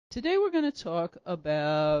Today we're going to talk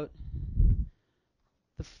about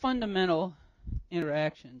the fundamental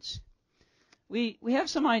interactions. We have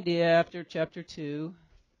some idea after chapter 2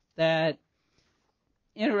 that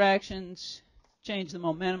interactions change the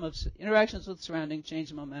momentum of interactions with surroundings change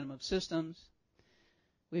the momentum of systems.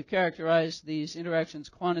 We've characterized these interactions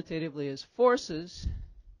quantitatively as forces,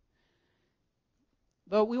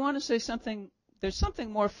 but we want to say something. There's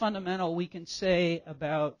something more fundamental we can say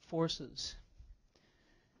about forces,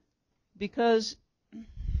 because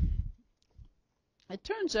it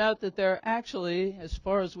turns out that they're actually, as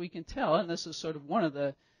far as we can tell, and this is sort of one of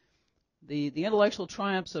the intellectual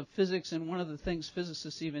triumphs of physics and one of the things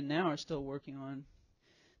physicists even now are still working on,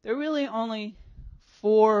 there are really only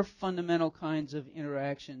 4 fundamental kinds of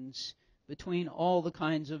interactions between all the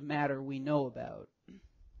kinds of matter we know about.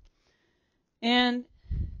 And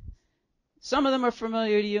some of them are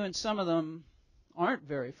familiar to you and some of them aren't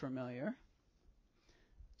very familiar.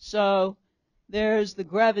 So there's the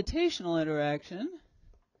gravitational interaction,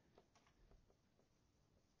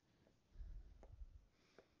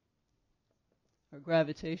 or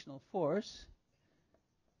gravitational force.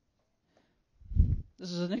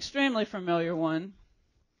 This is an extremely familiar one.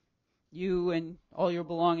 You and all your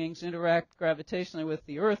belongings interact gravitationally with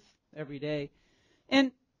the Earth every day.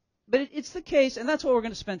 But it's the case, and that's what we're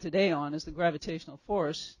going to spend today on, is the gravitational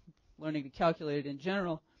force, learning to calculate it in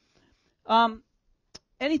general.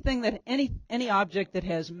 Any object that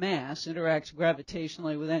has mass interacts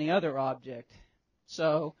gravitationally with any other object.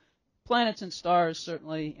 So planets and stars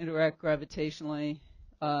certainly interact gravitationally.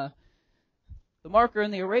 The marker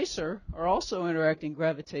and the eraser are also interacting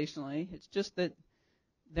gravitationally. It's just that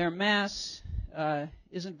their mass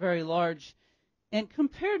isn't very large. And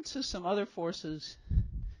compared to some other forces,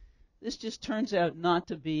 this just turns out not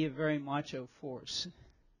to be a very macho force.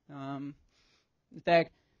 In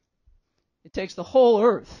fact, it takes the whole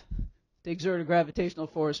Earth to exert a gravitational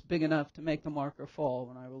force big enough to make the marker fall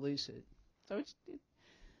when I release it. So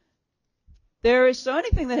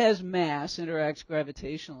anything that has mass interacts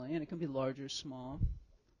gravitationally, and it can be large or small.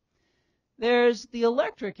 There's the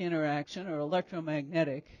electric interaction, or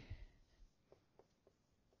electromagnetic.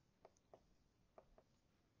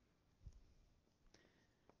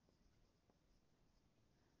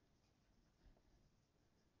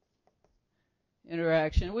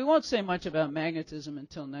 Interaction. We won't say much about magnetism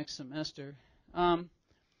until next semester.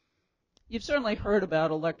 You've certainly heard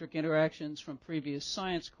about electric interactions from previous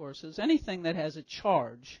science courses. Anything that has a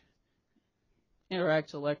charge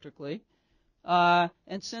interacts electrically. And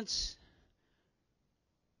since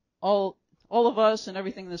all of us and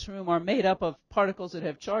everything in this room are made up of particles that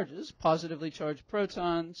have charges, positively charged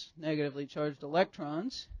protons, negatively charged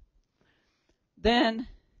electrons, then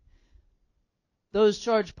those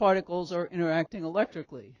charged particles are interacting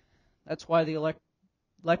electrically. That's why the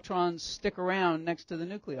electrons stick around next to the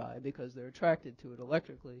nuclei, because they're attracted to it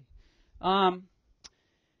electrically.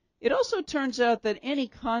 It also turns out that any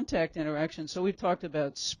contact interaction, so we've talked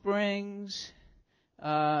about springs,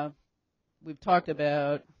 we've talked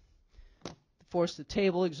about the force the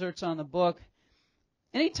table exerts on the book.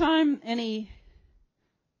 Anytime any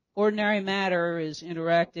ordinary matter is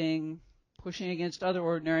interacting, pushing against other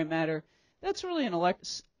ordinary matter, that's really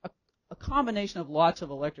a combination of lots of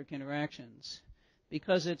electric interactions,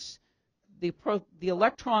 because it's the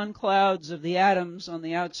electron clouds of the atoms on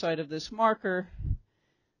the outside of this marker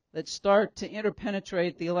that start to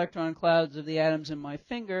interpenetrate the electron clouds of the atoms in my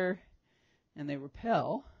finger, and they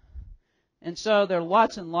repel. And so there are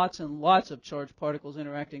lots and lots and lots of charged particles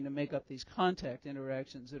interacting to make up these contact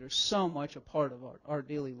interactions that are so much a part of our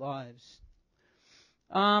daily lives.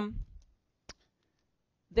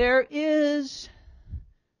 There is,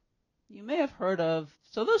 you may have heard of,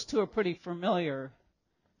 so those two are pretty familiar.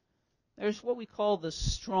 There's what we call the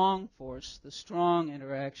strong force, the strong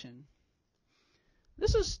interaction.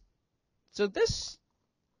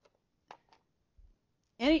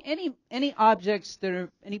 Any objects that are,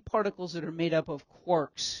 any particles that are made up of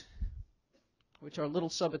quarks, which are little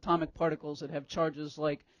subatomic particles that have charges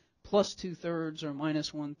like plus 2/3 or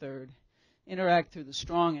minus 1/3, interact through the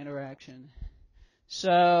strong interaction.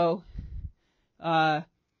 So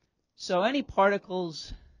any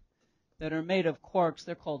particles that are made of quarks,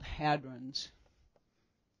 they're called hadrons.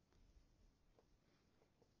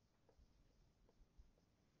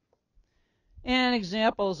 And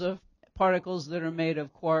examples of particles that are made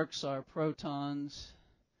of quarks are protons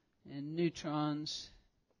and neutrons.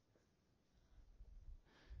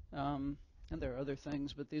 And there are other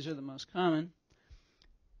things, but these are the most common.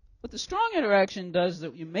 What the strong interaction does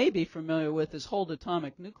that you may be familiar with is hold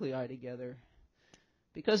atomic nuclei together.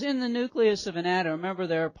 Because in the nucleus of an atom, remember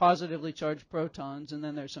there are positively charged protons, and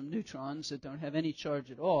then there's some neutrons that don't have any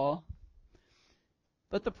charge at all.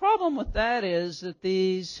 But the problem with that is that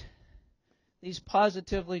these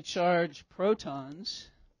positively charged protons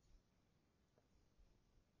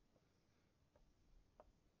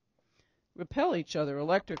repel each other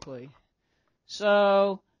electrically.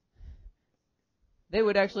 So they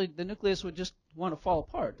would actually, the nucleus would just want to fall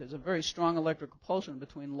apart. There's a very strong electric repulsion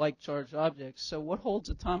between like-charged objects. So what holds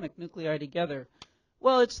atomic nuclei together?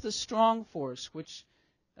 Well, it's the strong force, which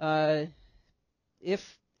and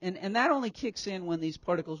that only kicks in when these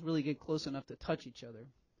particles really get close enough to touch each other.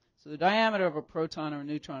 So the diameter of a proton or a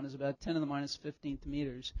neutron is about 10 to the minus 15th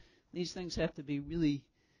meters. These things have to be really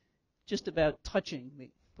just about touching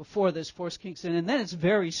before this force kicks in, and then it's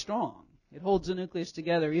very strong. It holds the nucleus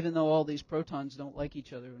together even though all these protons don't like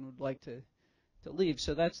each other and would like to leave.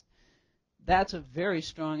 So that's a very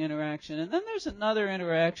strong interaction. And then there's another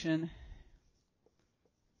interaction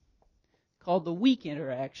called the weak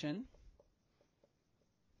interaction.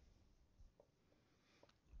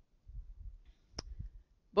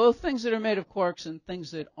 Both things that are made of quarks and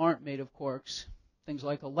things that aren't made of quarks, things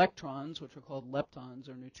like electrons, which are called leptons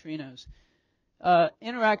or neutrinos,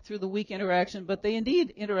 interact through the weak interaction, but they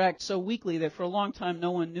indeed interact so weakly that for a long time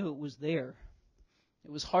no one knew it was there. It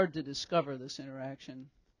was hard to discover this interaction.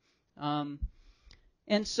 And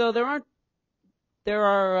so there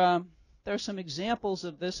are some examples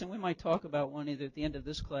of this, and we might talk about one either at the end of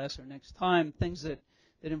this class or next time, things that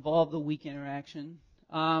involve the weak interaction.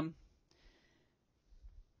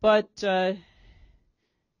 But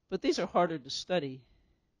these are harder to study.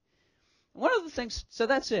 One of the things, so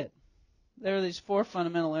that's it. There are these four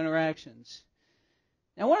fundamental interactions.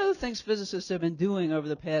 Now, one of the things physicists have been doing over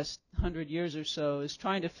the past 100 years or so is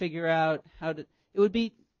trying to figure out how to,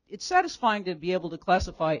 it's satisfying to be able to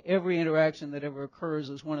classify every interaction that ever occurs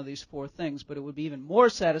as one of these four things, but it would be even more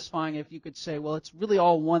satisfying if you could say, well, it's really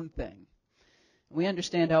all one thing. We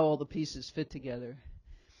understand how all the pieces fit together.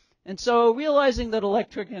 And so realizing that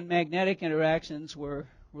electric and magnetic interactions were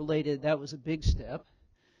related, that was a big step.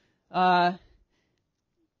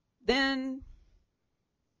 Then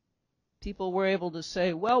people were able to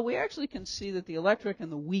say, well, we actually can see that the electric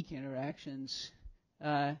and the weak interactions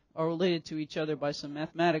are related to each other by some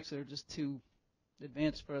mathematics that are just too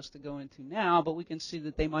advanced for us to go into now, but we can see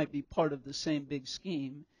that they might be part of the same big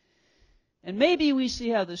scheme. And maybe we see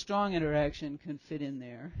how the strong interaction can fit in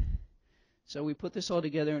there. So we put this all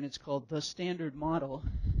together, and it's called the Standard Model.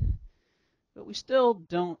 But we still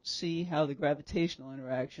don't see how the gravitational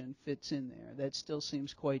interaction fits in there. That still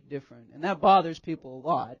seems quite different. And that bothers people a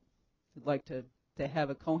lot. They'd like to have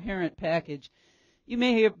a coherent package. You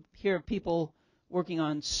may hear people working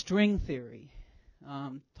on string theory,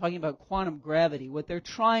 talking about quantum gravity. What they're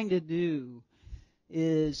trying to do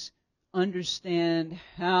is understand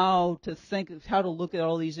how to look at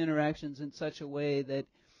all these interactions in such a way that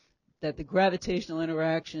the gravitational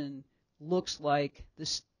interaction looks like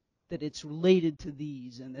this, that it's related to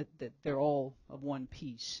these, and that they're all of one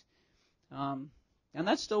piece. And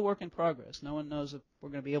that's still work in progress. No one knows if we're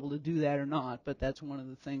going to be able to do that or not, but that's one of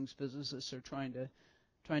the things physicists are trying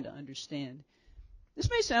to understand. This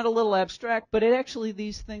may sound a little abstract, but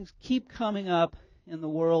these things keep coming up in the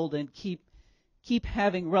world and keep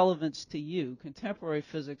having relevance to you. Contemporary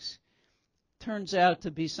physics turns out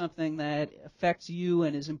to be something that affects you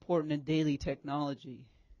and is important in daily technology.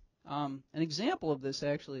 An example of this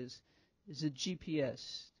actually is a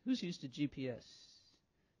GPS. Who's used a GPS?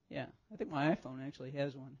 Yeah, I think my iPhone actually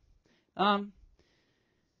has one.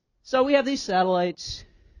 So we have these satellites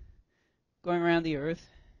going around the Earth,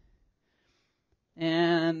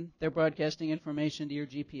 and they're broadcasting information to your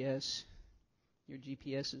GPS. Your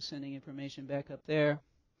GPS is sending information back up there.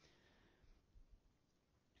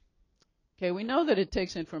 Okay, we know that it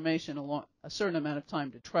takes information a certain amount of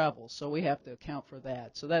time to travel, so we have to account for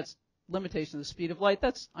that. So that's limitation of the speed of light.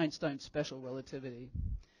 That's Einstein's special relativity.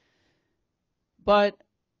 But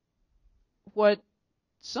what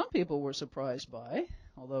some people were surprised by,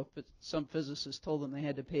 although some physicists told them they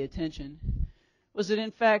had to pay attention, was that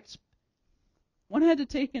in fact one had to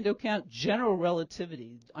take into account general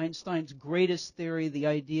relativity, Einstein's greatest theory, the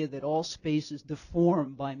idea that all space is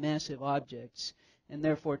deformed by massive objects, and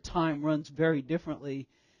therefore time runs very differently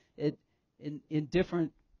in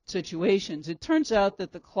different situations. It turns out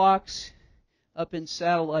that the clocks up in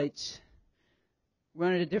satellites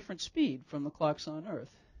run at a different speed from the clocks on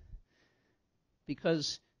Earth,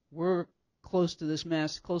 because we're closer to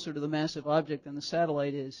the massive object than the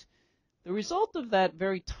satellite is. The result of that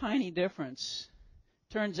very tiny difference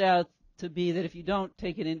turns out to be that if you don't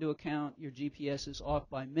take it into account, your GPS is off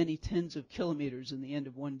by many tens of kilometers in the end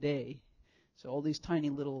of one day. So all these tiny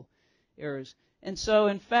little errors. And so,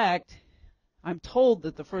 in fact, I'm told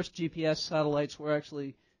that the first GPS satellites were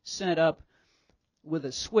actually sent up with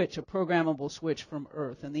a switch, a programmable switch from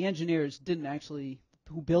Earth. And the engineers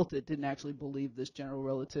who built it didn't actually believe this general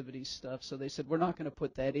relativity stuff. So they said, we're not going to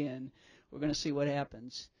put that in. We're going to see what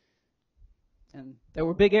happens. And there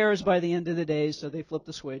were big errors by the end of the day, so they flipped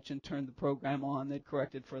the switch and turned the program on. They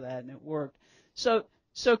corrected for that, and it worked. So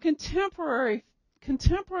contemporary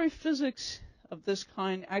physics of this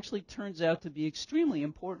kind actually turns out to be extremely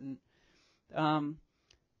important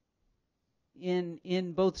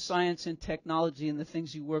in both science and technology and the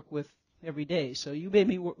things you work with every day. So you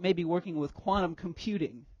may be working with quantum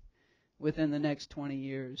computing within the next 20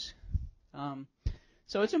 years.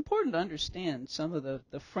 So it's important to understand some of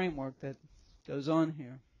the framework that goes on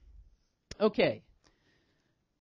here. Okay,